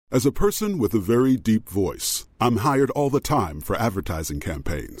As a person with a very deep voice, I'm hired all the time for advertising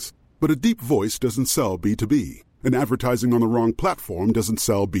campaigns. But a deep voice doesn't sell B2B, and advertising on the wrong platform doesn't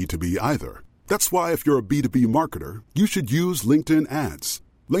sell B2B either. That's why if you're a B2B marketer, you should use LinkedIn ads.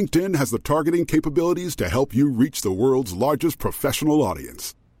 LinkedIn has the targeting capabilities to help you reach the world's largest professional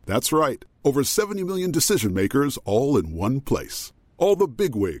audience. That's right, over 70 million decision makers all in one place. All the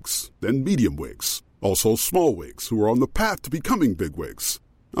big wigs, then medium wigs, also small wigs who are on the path to becoming big wigs.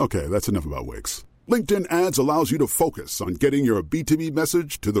 Okay, that's enough about wigs. LinkedIn ads allows you to focus on getting your B2B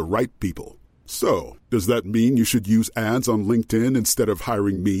message to the right people. So, does that mean you should use ads on LinkedIn instead of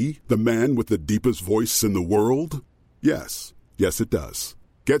hiring me, the man with the deepest voice in the world? Yes. Yes, it does.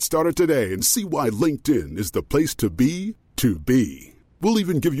 Get started today and see why LinkedIn is the place to be to be. We'll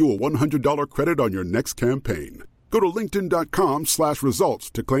even give you a $100 credit on your next campaign. Go to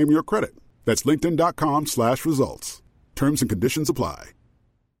linkedin.com/results to claim your credit. That's linkedin.com/results. Terms and conditions apply.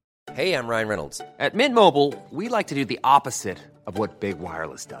 Hey, I'm Ryan Reynolds. At Mint Mobile, we like to do the opposite of what Big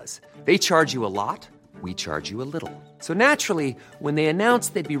Wireless does. They charge you a lot, we charge you a little. So naturally, when they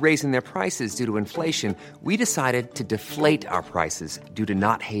announced they'd be raising their prices due to inflation, we decided to deflate our prices due to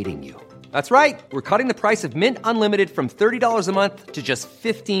not hating you. That's right. We're cutting the price of Mint Unlimited from $30 a month to just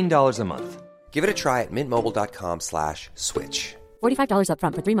 $15 a month. Give it a try at mintmobile.com/switch. $45 up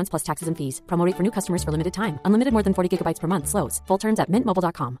front for 3 months plus taxes and fees. Promo rate for new customers for limited time. Unlimited more than 40 gigabytes per month. Slows full terms at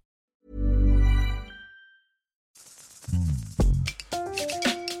mintmobile.com.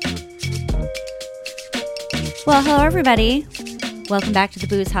 Well, hello, everybody. Welcome back to the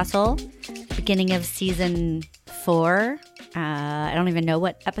Booze Hustle, beginning of season 4. I don't even know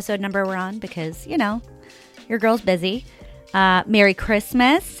what episode number we're on because, you know, your girl's busy. Merry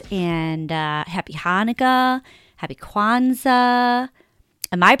Christmas and Happy Hanukkah, Happy Kwanzaa,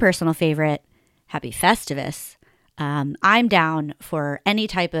 and my personal favorite, Happy Festivus. I'm down for any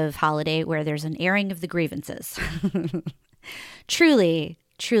type of holiday where there's an airing of the grievances. Truly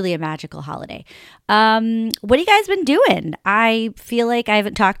a magical holiday. What have you guys been doing? I feel like I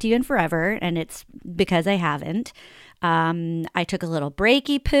haven't talked to you in forever, and it's because I haven't. I took a little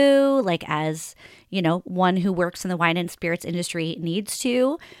breaky poo, like as, you know, one who works in the wine and spirits industry needs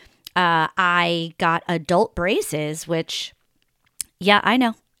to. I got adult braces, which, yeah, I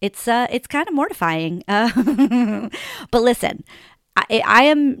know. It's kind of mortifying. But listen, I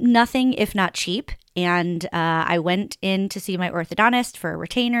am nothing if not cheap. And I went in to see my orthodontist for a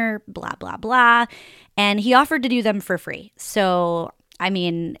retainer, blah, blah, blah. And he offered to do them for free. So, I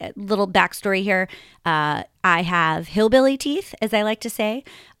mean, a little backstory here. I have hillbilly teeth, as I like to say.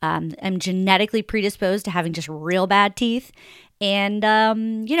 I'm genetically predisposed to having just real bad teeth. And,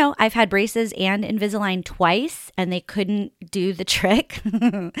 you know, I've had braces and Invisalign twice, and they couldn't do the trick.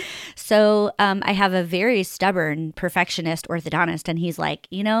 So I have a very stubborn perfectionist orthodontist, and he's like,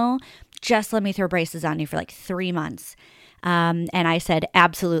 you know, just let me throw braces on you for like 3 months. And I said,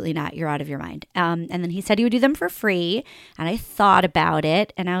 absolutely not. You're out of your mind. And then he said he would do them for free. And I thought about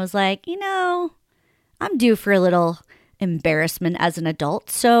it, and I was like, you know, I'm due for a little embarrassment as an adult.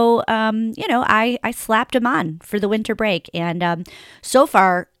 So, you know, I slapped him on for the winter break, and so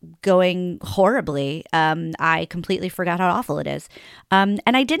far going horribly. I completely forgot how awful it is. And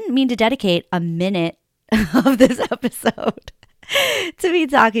I didn't mean to dedicate a minute of this episode to me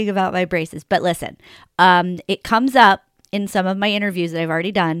talking about my braces. But listen, it comes up in some of my interviews that I've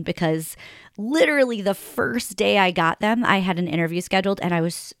already done because literally the first day I got them, I had an interview scheduled, and I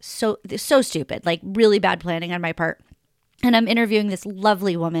was so stupid, like really bad planning on my part. And I'm interviewing this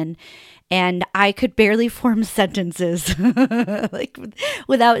lovely woman, and I could barely form sentences like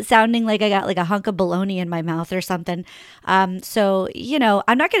without sounding like I got like a hunk of bologna in my mouth or something. So, you know,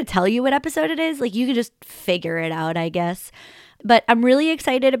 I'm not going to tell you what episode it is. Like, you can just figure it out, I guess. But I'm really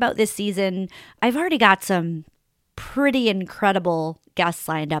excited about this season. I've already got some pretty incredible guests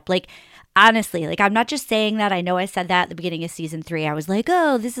lined up. Like, honestly, like, I'm not just saying that. I know I said that at the beginning of season 3. I was like,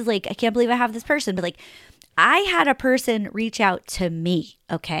 oh, this is like, I can't believe I have this person. But like, I had a person reach out to me,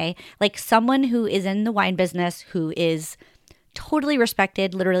 okay? Like someone who is in the wine business, who is totally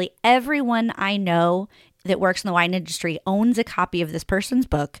respected. Literally everyone I know that works in the wine industry owns a copy of this person's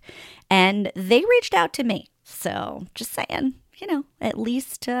book, and they reached out to me. So just saying, you know, at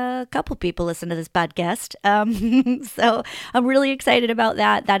least a couple people listen to this podcast. So I'm really excited about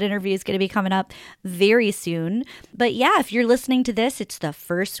that. That interview is going to be coming up very soon. But yeah, if you're listening to this, it's the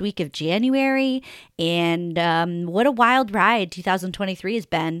first week of January. And what a wild ride 2023 has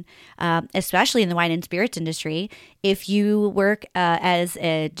been, especially in the wine and spirits industry. If you work as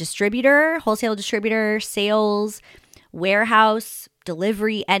a distributor, wholesale distributor, sales, warehouse,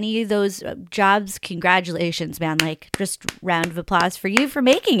 delivery, any of those jobs, congratulations, man. Like, just round of applause for you for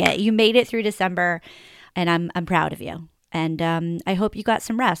making it. You made it through December, and I'm proud of you. And I hope you got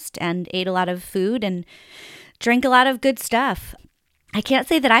some rest and ate a lot of food and drank a lot of good stuff. I can't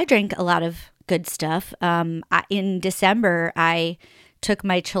say that I drank a lot of good stuff. In December, I took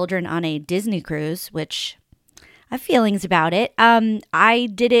my children on a Disney cruise, which I have feelings about it. I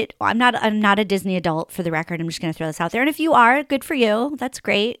did it. I'm not a Disney adult, for the record. I'm just going to throw this out there. And if you are, good for you. That's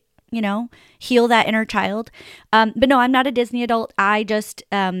great. You know, heal that inner child. But no, I'm not a Disney adult. I'm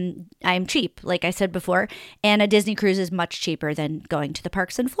cheap, like I said before. And a Disney cruise is much cheaper than going to the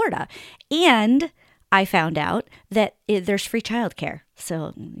parks in Florida. And I found out that there's free childcare.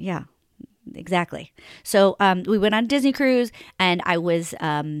 So yeah, exactly. So we went on a Disney cruise, and I was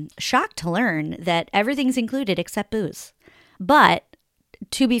shocked to learn that everything's included except booze. But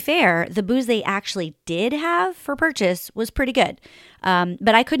to be fair, the booze they actually did have for purchase was pretty good.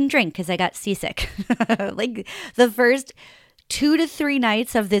 But I couldn't drink because I got seasick. Like the first 2 to 3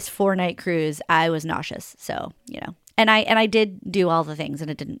 nights of this 4-night cruise, I was nauseous. So, you know, and I did do all the things,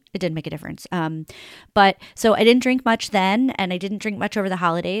 and it didn't make a difference. But so I didn't drink much then, and I didn't drink much over the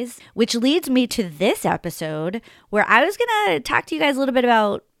holidays, which leads me to this episode where I was going to talk to you guys a little bit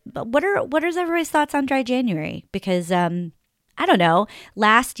about what is everybody's thoughts on dry January? Because, I don't know.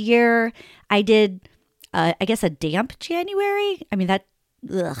 Last year I did, I guess, a damp January. I mean, that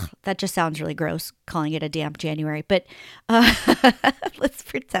just sounds really gross, calling it a damp January. But let's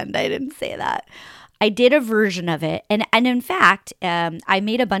pretend I didn't say that. I did a version of it. And in fact, I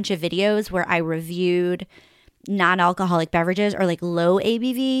made a bunch of videos where I reviewed non-alcoholic beverages or like low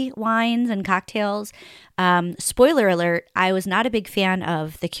ABV wines and cocktails. Spoiler alert, I was not a big fan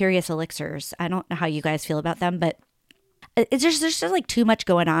of the Curious Elixirs. I don't know how you guys feel about them, but there's just like too much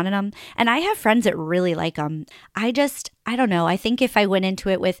going on in them. And I have friends that really like them. I don't know. I think if I went into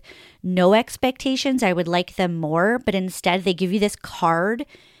it with no expectations, I would like them more. But instead, they give you this card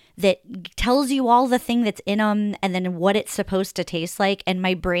that tells you all the thing that's in them and then what it's supposed to taste like. And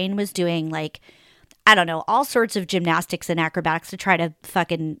my brain was doing like, I don't know, all sorts of gymnastics and acrobatics to try to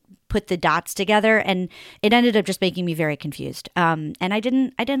fucking put the dots together. And it ended up just making me very confused. And I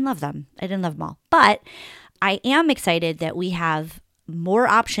didn't love them. I didn't love them all. But I am excited that we have more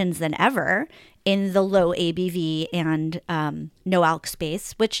options than ever in the low ABV and no alc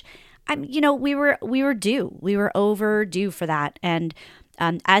space, which we were overdue for that. And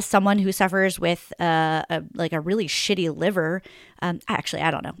as someone who suffers with a really shitty liver, actually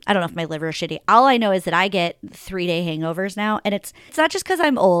I don't know if my liver is shitty. All I know is that I get 3-day hangovers now, and it's not just because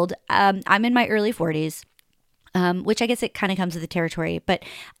I'm old. I'm in my early 40s. Which I guess it kind of comes with the territory, but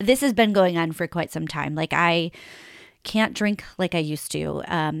this has been going on for quite some time. Like I can't drink like I used to.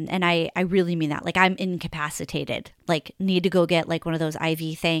 And I really mean that. Like I'm incapacitated, like need to go get like one of those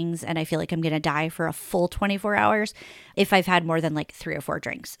IV things. And I feel like I'm going to die for a full 24 hours if I've had more than like 3 or 4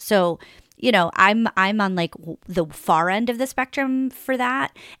 drinks. So, you know, I'm on like the far end of the spectrum for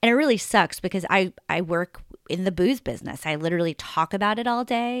that. And it really sucks because I work in the booze business. I literally talk about it all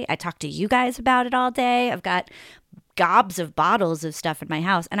day. I talk to you guys about it all day. I've got gobs of bottles of stuff in my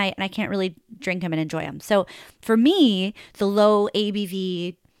house, and I can't really drink them and enjoy them. So for me, the low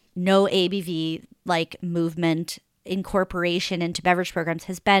ABV, no ABV like movement incorporation into beverage programs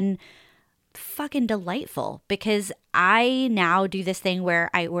has been fucking delightful because I now do this thing where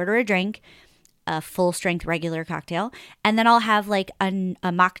I order a drink, a full strength regular cocktail, and then I'll have like a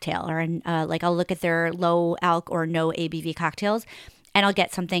mocktail or like I'll look at their low alc or no ABV cocktails and I'll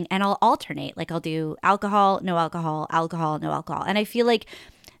get something and I'll alternate. Like I'll do alcohol, no alcohol, alcohol, no alcohol. And I feel like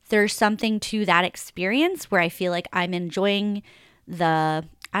there's something to that experience where I feel like I'm enjoying the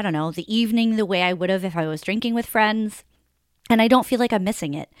evening the way I would have if I was drinking with friends. And I don't feel like I'm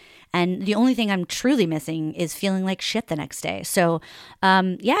missing it. And the only thing I'm truly missing is feeling like shit the next day. So, so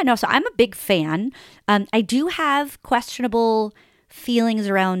I'm a big fan. I do have questionable feelings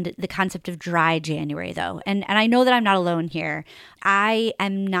around the concept of dry January, though. And I know that I'm not alone here. I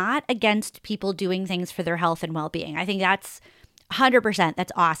am not against people doing things for their health and well-being. I think that's 100%.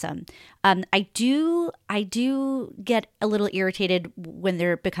 That's awesome. I do get a little irritated when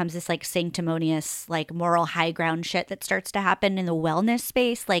there becomes this like sanctimonious, like moral high ground shit that starts to happen in the wellness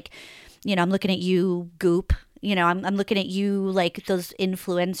space. Like, you know, I'm looking at you, Goop. You know, I'm looking at you like those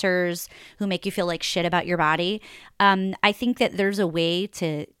influencers who make you feel like shit about your body. I think that there's a way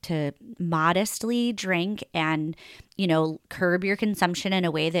to modestly drink and, you know, curb your consumption in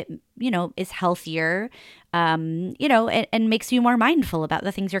a way that, you know, is healthier. and makes you more mindful about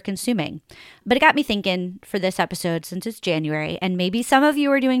the things you're consuming. But it got me thinking for this episode, since it's January, and maybe some of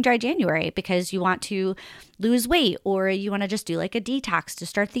you are doing dry January because you want to lose weight, or you want to just do like a detox to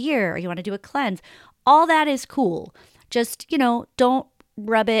start the year, or you want to do a cleanse. All that is cool. Just, don't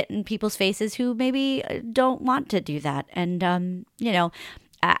rub it in people's faces who maybe don't want to do that. And,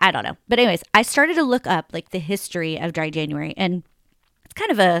 I don't know. But anyways, I started to look up like the history of dry January, and it's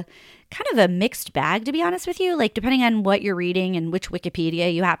kind of a mixed bag, to be honest with you. Like, depending on what you're reading and which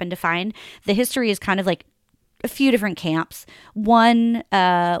Wikipedia you happen to find, the history is kind of like a few different camps. One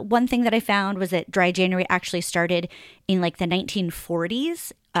thing that I found was that dry January actually started in like the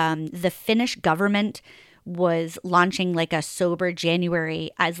 1940s. The Finnish government was launching like a sober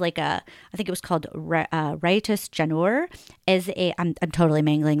January as like I think it was called Ritus Janur, I'm totally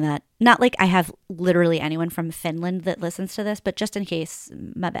mangling that. Not like I have literally anyone from Finland that listens to this, but just in case,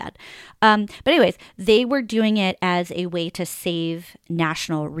 my bad. But anyways, they were doing it as a way to save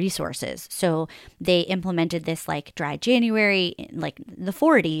national resources. So they implemented this like dry January in like the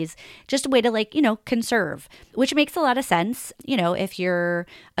 40s, just a way to like, conserve, which makes a lot of sense. If you're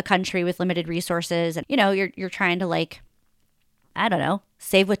a country with limited resources and, you're trying to like, I don't know,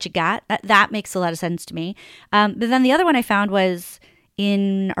 save what you got. That makes a lot of sense to me. But then the other one I found was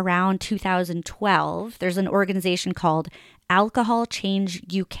in around 2012, there's an organization called Alcohol Change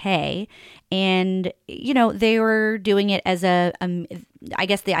UK. And, they were doing it as I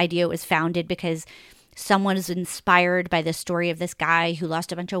guess the idea was founded because someone was inspired by the story of this guy who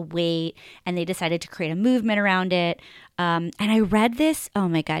lost a bunch of weight, and they decided to create a movement around it. And I read this, oh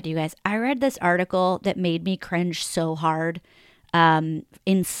my God, you guys, I read this article that made me cringe so hard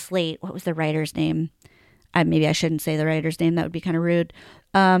in Slate. What was the writer's name? Maybe I shouldn't say the writer's name. That would be kind of rude.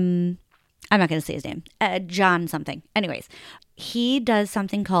 I'm not going to say his name. John something. Anyways, he does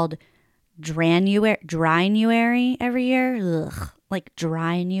something called Drynuary every year. Ugh, like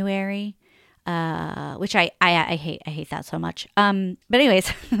Drynuary. Which I hate. I hate that so much. But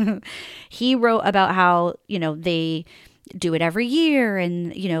anyways, he wrote about how, they do it every year,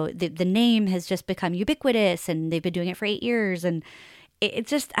 and, the name has just become ubiquitous, and they've been doing it for 8 years. And it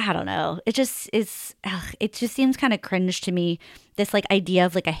just, I don't know. It just seems kind of cringe to me. This like idea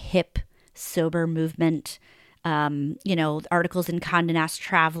of like a hip sober movement, articles in Condé Nast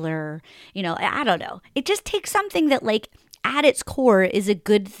Traveler, I don't know. It just takes something that like at its core is a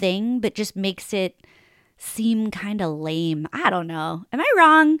good thing, but just makes it seem kind of lame. I don't know. Am I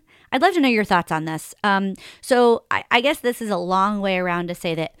wrong? I'd love to know your thoughts on this. So I guess this is a long way around to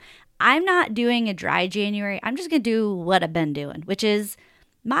say that I'm not doing a dry January. I'm just going to do what I've been doing, which is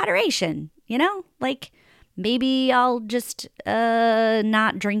moderation, like maybe I'll just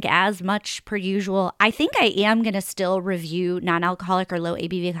not drink as much per usual. I think I am going to still review non-alcoholic or low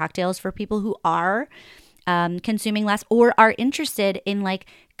ABV cocktails for people who are consuming less or are interested in like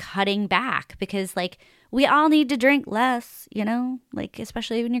cutting back, because like we all need to drink less, like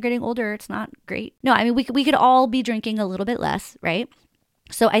especially when you're getting older, it's not great. No, I mean, we could all be drinking a little bit less, right?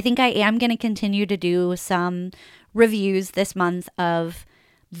 So I think I am going to continue to do some reviews this month of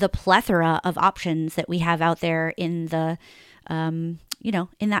the plethora of options that we have out there in the, in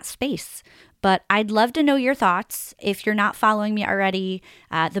that space. But I'd love to know your thoughts. If you're not following me already,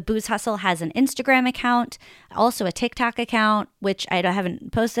 the Booze Hustle has an Instagram account, also a TikTok account, which I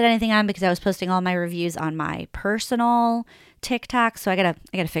haven't posted anything on because I was posting all my reviews on my personal TikTok. So I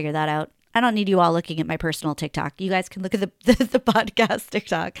gotta figure that out. I don't need you all looking at my personal TikTok. You guys can look at the podcast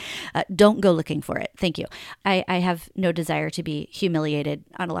TikTok. Don't go looking for it. Thank you. I have no desire to be humiliated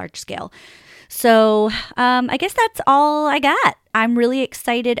on a large scale. So I guess that's all I got. I'm really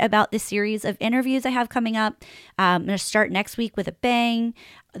excited about the series of interviews I have coming up. I'm going to start next week with a bang.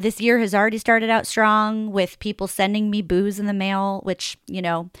 This year has already started out strong with people sending me booze in the mail, which,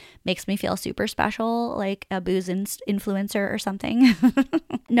 makes me feel super special, like a booze influencer or something.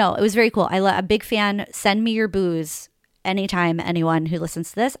 No, it was very cool. I'm a big fan. Send me your booze. Anytime, anyone who listens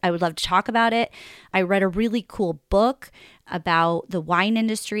to this, I would love to talk about it. I read a really cool book about the wine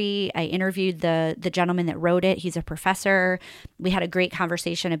industry. I interviewed the gentleman that wrote it. He's a professor. We had a great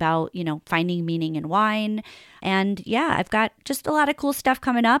conversation about, finding meaning in wine. And yeah, I've got just a lot of cool stuff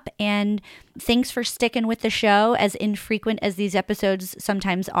coming up. And thanks for sticking with the show, as infrequent as these episodes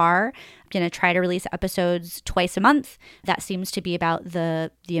sometimes are. I'm going to try to release episodes twice a month. That seems to be about the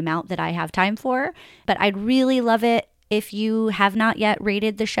amount that I have time for. But I'd really love it if you have not yet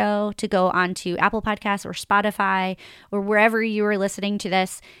rated the show, to go onto Apple Podcasts or Spotify or wherever you are listening to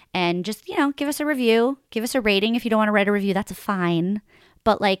this and just, give us a review, give us a rating. If you don't want to write a review, that's fine.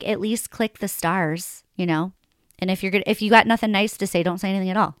 But like, at least click the stars, And if you got nothing nice to say, don't say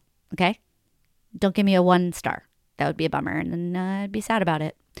anything at all. Okay? Don't give me a 1 star. That would be a bummer. And then I'd be sad about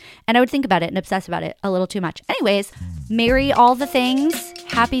it. And I would think about it and obsess about it a little too much. Anyways, merry all the things.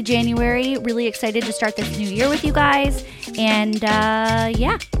 Happy January. Really excited to start this new year with you guys. And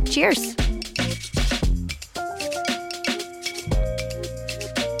yeah, cheers.